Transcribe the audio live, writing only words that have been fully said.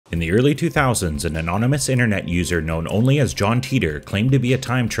In the early 2000s, an anonymous internet user known only as John Titor claimed to be a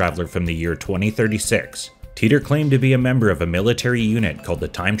time traveler from the year 2036. Titor claimed to be a member of a military unit called the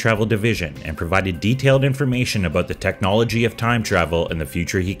Time Travel Division and provided detailed information about the technology of time travel and the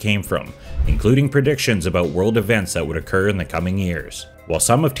future he came from, including predictions about world events that would occur in the coming years. While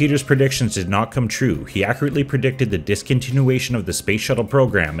some of Titor's predictions did not come true, he accurately predicted the discontinuation of the space shuttle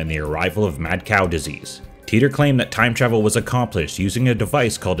program and the arrival of mad cow disease. Titor claimed that time travel was accomplished using a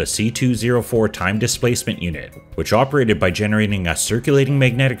device called a C204 time displacement unit, which operated by generating a circulating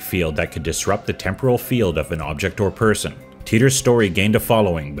magnetic field that could disrupt the temporal field of an object or person. Titor's story gained a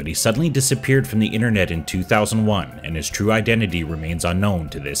following, but he suddenly disappeared from the internet in 2001, and his true identity remains unknown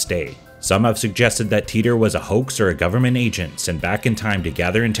to this day. Some have suggested that Titor was a hoax or a government agent sent back in time to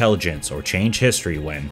gather intelligence or change history when,